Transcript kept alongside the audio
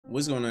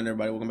What's going on,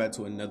 everybody? Welcome back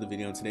to another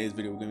video. In today's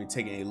video, we're going to be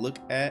taking a look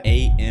at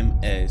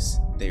AMS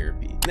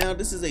Therapy. Now,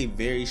 this is a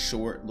very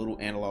short little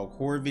analog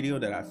horror video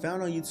that I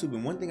found on YouTube,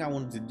 and one thing I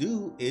wanted to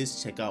do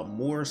is check out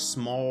more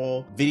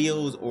small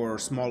videos or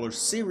smaller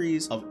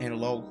series of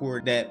analog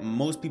horror that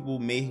most people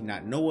may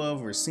not know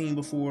of or seen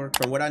before.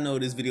 From what I know,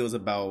 this video is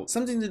about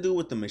something to do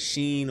with the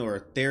machine or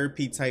a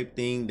therapy type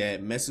thing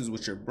that messes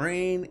with your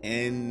brain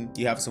and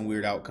you have some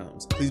weird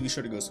outcomes. Please be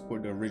sure to go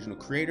support the original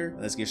creator.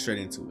 Let's get straight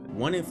into it.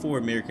 1 in 4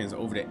 Americans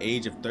over the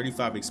age of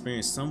 35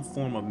 experience some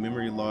form of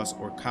memory loss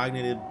or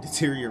cognitive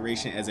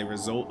deterioration as a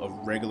result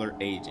of regular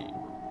aging.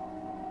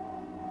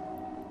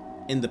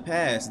 In the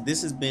past,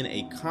 this has been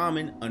a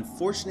common,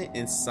 unfortunate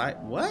In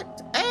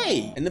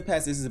the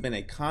past, this has been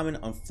a common,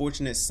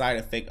 unfortunate side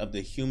effect of the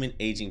human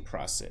aging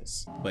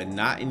process, but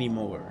not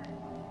anymore.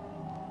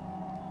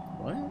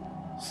 What?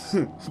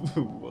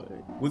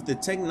 What? With the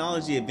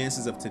technology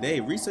advances of today,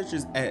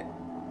 researchers at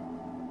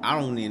I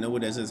don't even know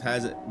what this is,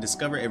 has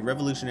discovered a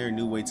revolutionary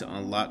new way to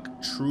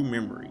unlock true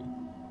memory.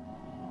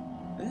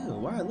 Ew,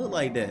 why it look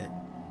like that?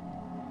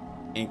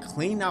 And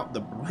clean out the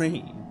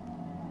brain.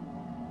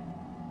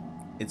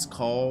 It's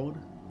called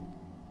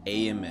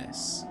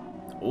AMS,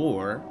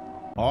 or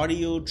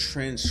audio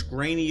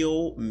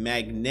transcranial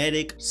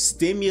magnetic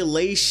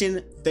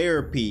stimulation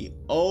therapy.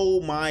 Oh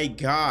my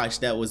gosh,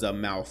 that was a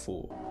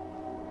mouthful.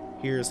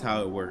 Here's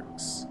how it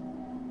works.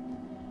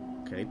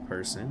 Okay,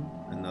 person,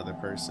 another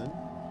person.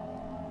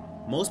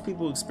 Most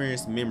people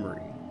experience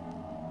memory.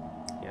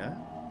 Yeah.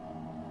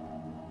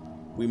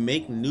 We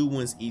make new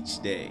ones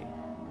each day.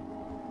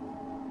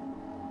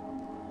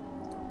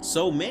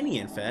 So many,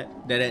 in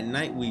fact, that at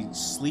night we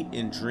sleep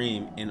and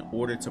dream in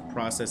order to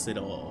process it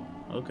all.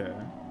 Okay.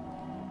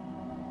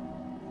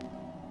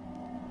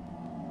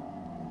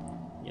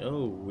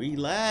 Yo,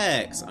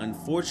 relax.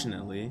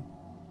 Unfortunately,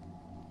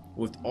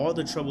 with all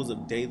the troubles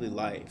of daily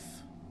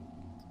life,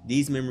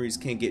 these memories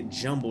can get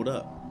jumbled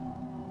up,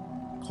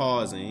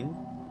 causing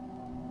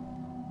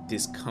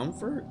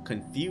discomfort,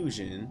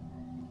 confusion,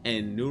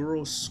 and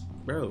neural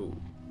scroll.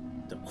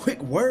 The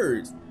quick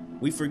words.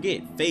 We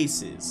forget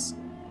faces,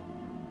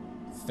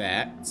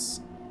 facts,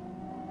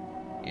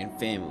 and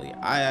family.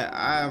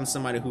 I am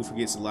somebody who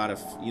forgets a lot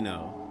of,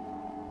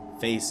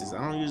 faces.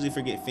 I don't usually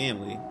forget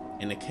family,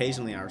 and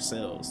occasionally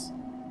ourselves.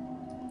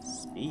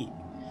 Speak.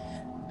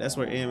 That's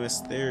where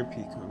AMS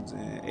Therapy comes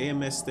in.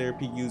 AMS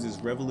Therapy uses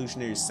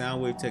revolutionary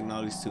sound wave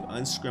technologies to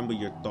unscramble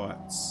your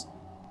thoughts,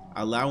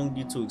 allowing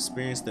you to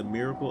experience the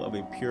miracle of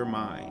a pure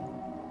mind.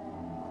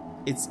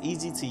 It's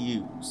easy to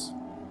use.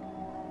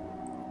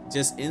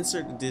 Just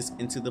insert the disc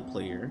into the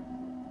player,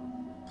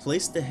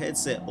 place the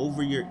headset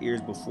over your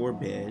ears before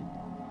bed,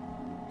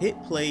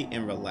 hit play,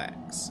 and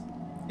relax.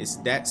 It's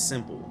that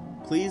simple.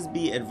 Please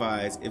be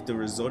advised, if the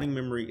resulting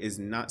memory is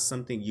not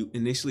something you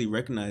initially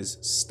recognize,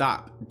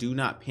 stop. Do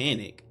not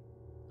panic.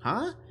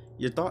 Huh?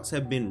 Your thoughts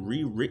have been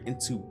rewritten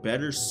to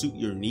better suit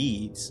your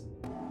needs.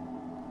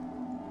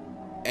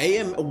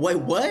 Wait,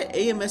 what?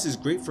 AMS is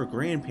great for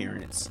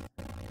grandparents.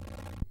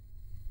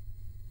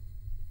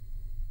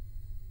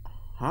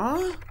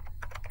 Huh?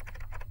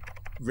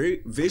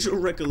 Visual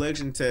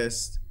recollection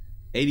test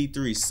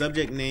 83.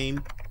 Subject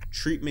name,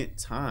 treatment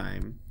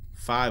time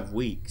 5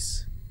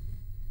 weeks.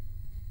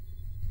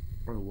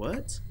 Or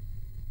what?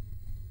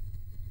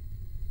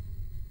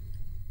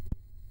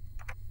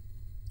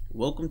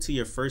 Welcome to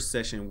your first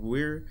session.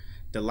 We're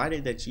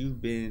delighted that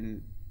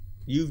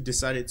you've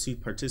decided to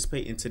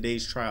participate in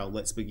today's trial.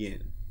 Let's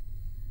begin.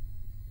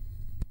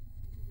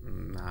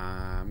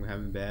 Nah, I'm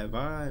having bad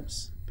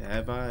vibes.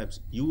 Bad vibes.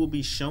 You will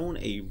be shown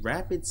a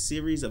rapid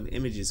series of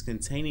images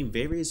containing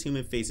various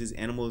human faces,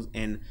 animals,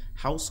 and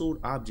household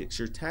objects.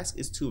 Your task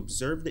is to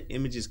observe the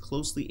images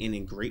closely and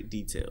in great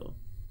detail.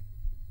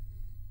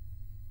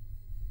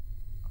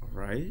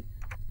 Alright.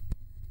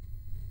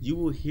 You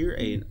will hear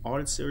an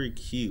auditory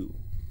cue.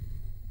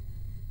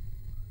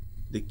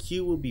 The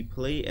cue will be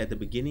played at the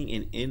beginning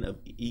and end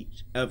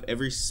of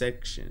every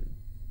section.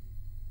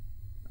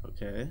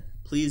 Okay.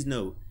 Please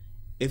note,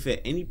 if at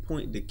any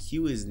point the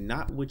cue is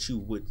not what you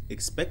would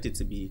expect it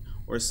to be,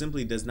 or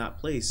simply does not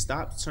play,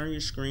 stop, turn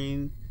your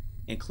screen,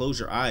 and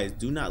close your eyes.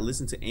 Do not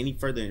listen to any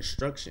further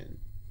instruction.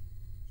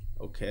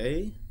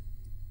 Okay.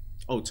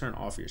 Oh, turn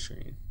off your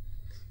screen.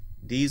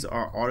 These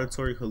are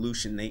auditory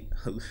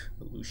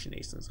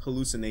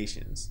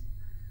hallucinations.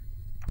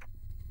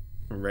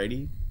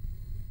 Ready?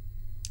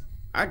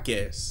 I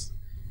guess.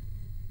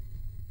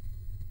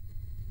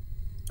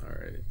 All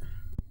right.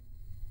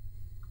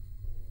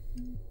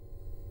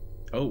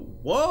 Oh,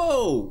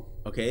 whoa.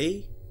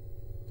 Okay.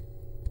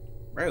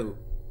 Bro.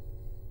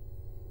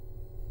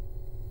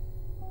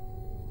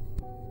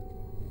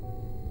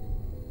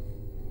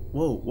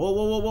 Whoa, whoa, whoa,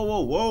 whoa, whoa,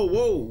 whoa, whoa,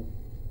 whoa.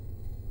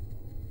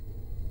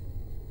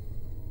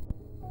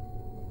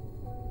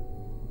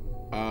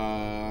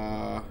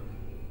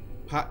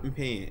 Pot and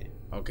pan.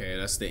 Okay,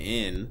 that's the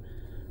end.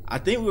 I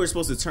think we were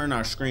supposed to turn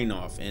our screen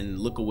off and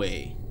look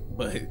away,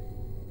 but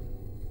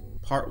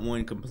part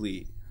 1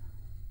 complete.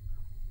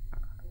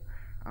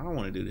 I don't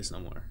want to do this no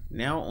more.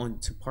 Now on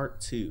to part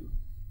 2.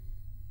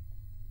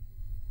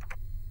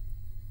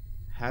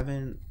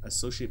 Having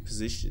associate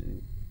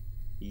position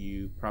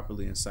you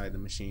properly inside the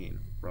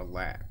machine.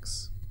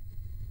 Relax.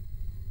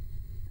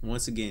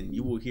 Once again,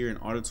 you will hear an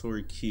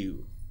auditory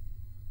cue.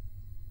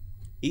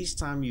 Each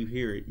time you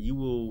hear it, you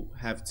will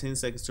have 10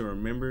 seconds to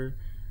remember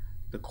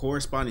the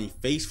corresponding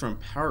face from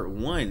part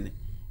 1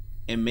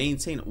 and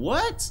maintain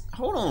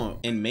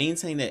and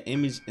maintain that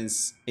image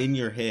in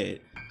your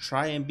head.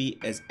 Try and be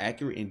as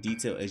accurate and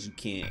detailed as you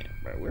can.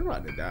 Bro, we're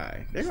about to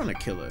die. They're gonna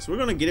kill us. We're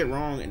gonna get it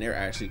wrong and they're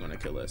actually gonna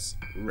kill us.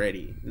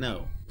 Ready?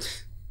 No.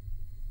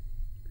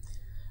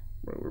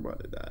 Bro, we're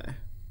about to die.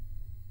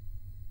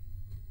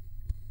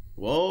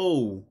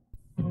 Whoa.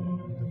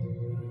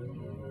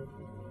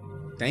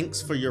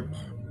 Thanks for your...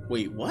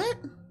 Wait, what?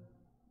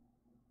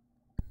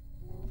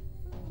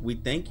 We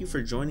thank you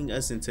for joining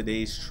us in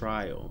today's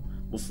trial.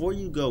 Before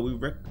you go,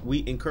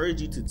 we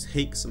encourage you to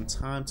take some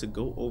time to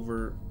go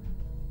over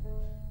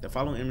the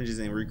following images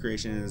and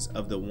recreations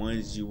of the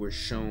ones you were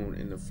shown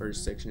in the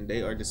first section.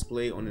 They are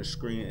displayed on the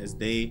screen as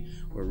they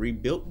were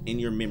rebuilt in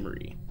your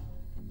memory.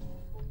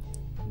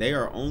 They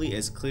are only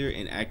as clear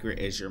and accurate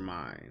as your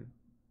mind.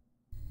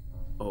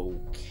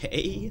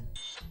 Okay.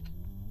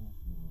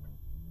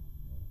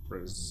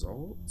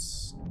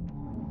 Results?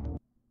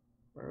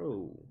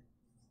 Bro.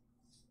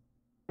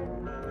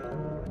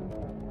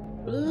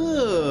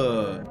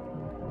 Ugh.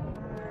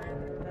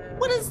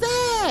 What is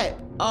that?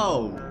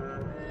 Oh.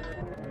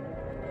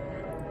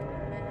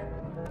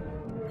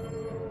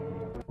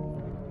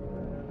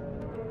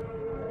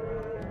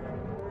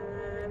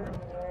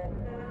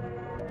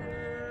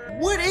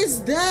 What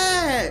is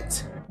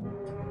that?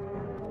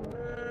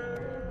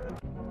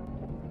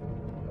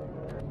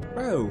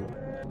 Bro.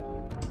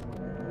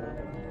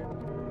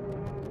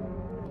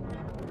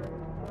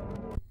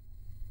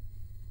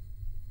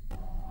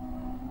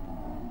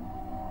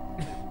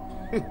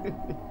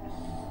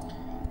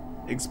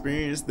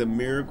 Experience the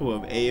miracle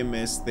of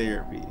AMS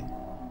therapy.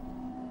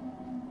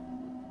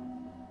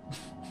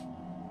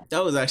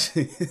 That was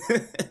actually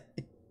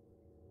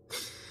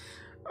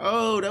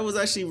oh, that was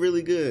actually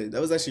really good.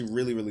 That was actually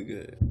really, really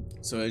good.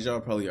 So as y'all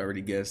probably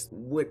already guessed,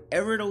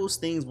 whatever those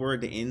things were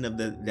at the end of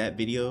that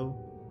video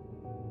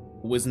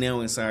was now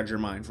inside your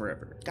mind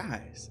forever.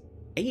 Guys,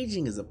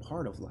 aging is a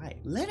part of life.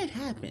 Let it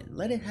happen.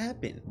 Let it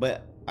happen.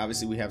 But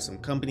obviously we have some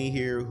company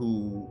here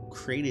who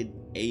created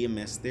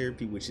AMS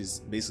Therapy, which is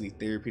basically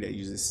therapy that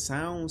uses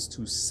sounds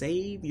to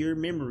save your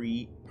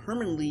memory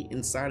permanently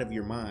inside of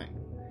your mind.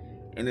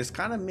 And it's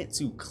kind of meant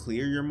to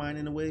clear your mind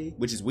in a way,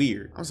 which is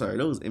weird. I'm sorry,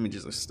 those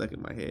images are stuck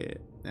in my head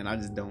and I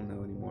just don't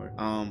know anymore.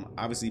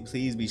 Obviously,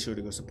 please be sure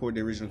to go support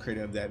the original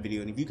creator of that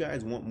video. And if you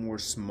guys want more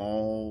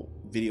small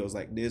videos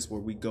like this,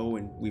 where we go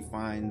and we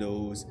find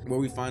those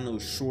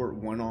short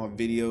one-off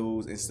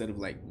videos instead of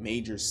like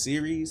major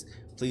series,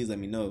 please let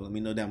me know. Let me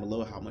know down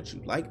below how much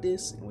you like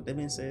this. And with that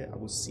being said, I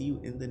will see you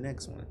in the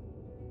next one.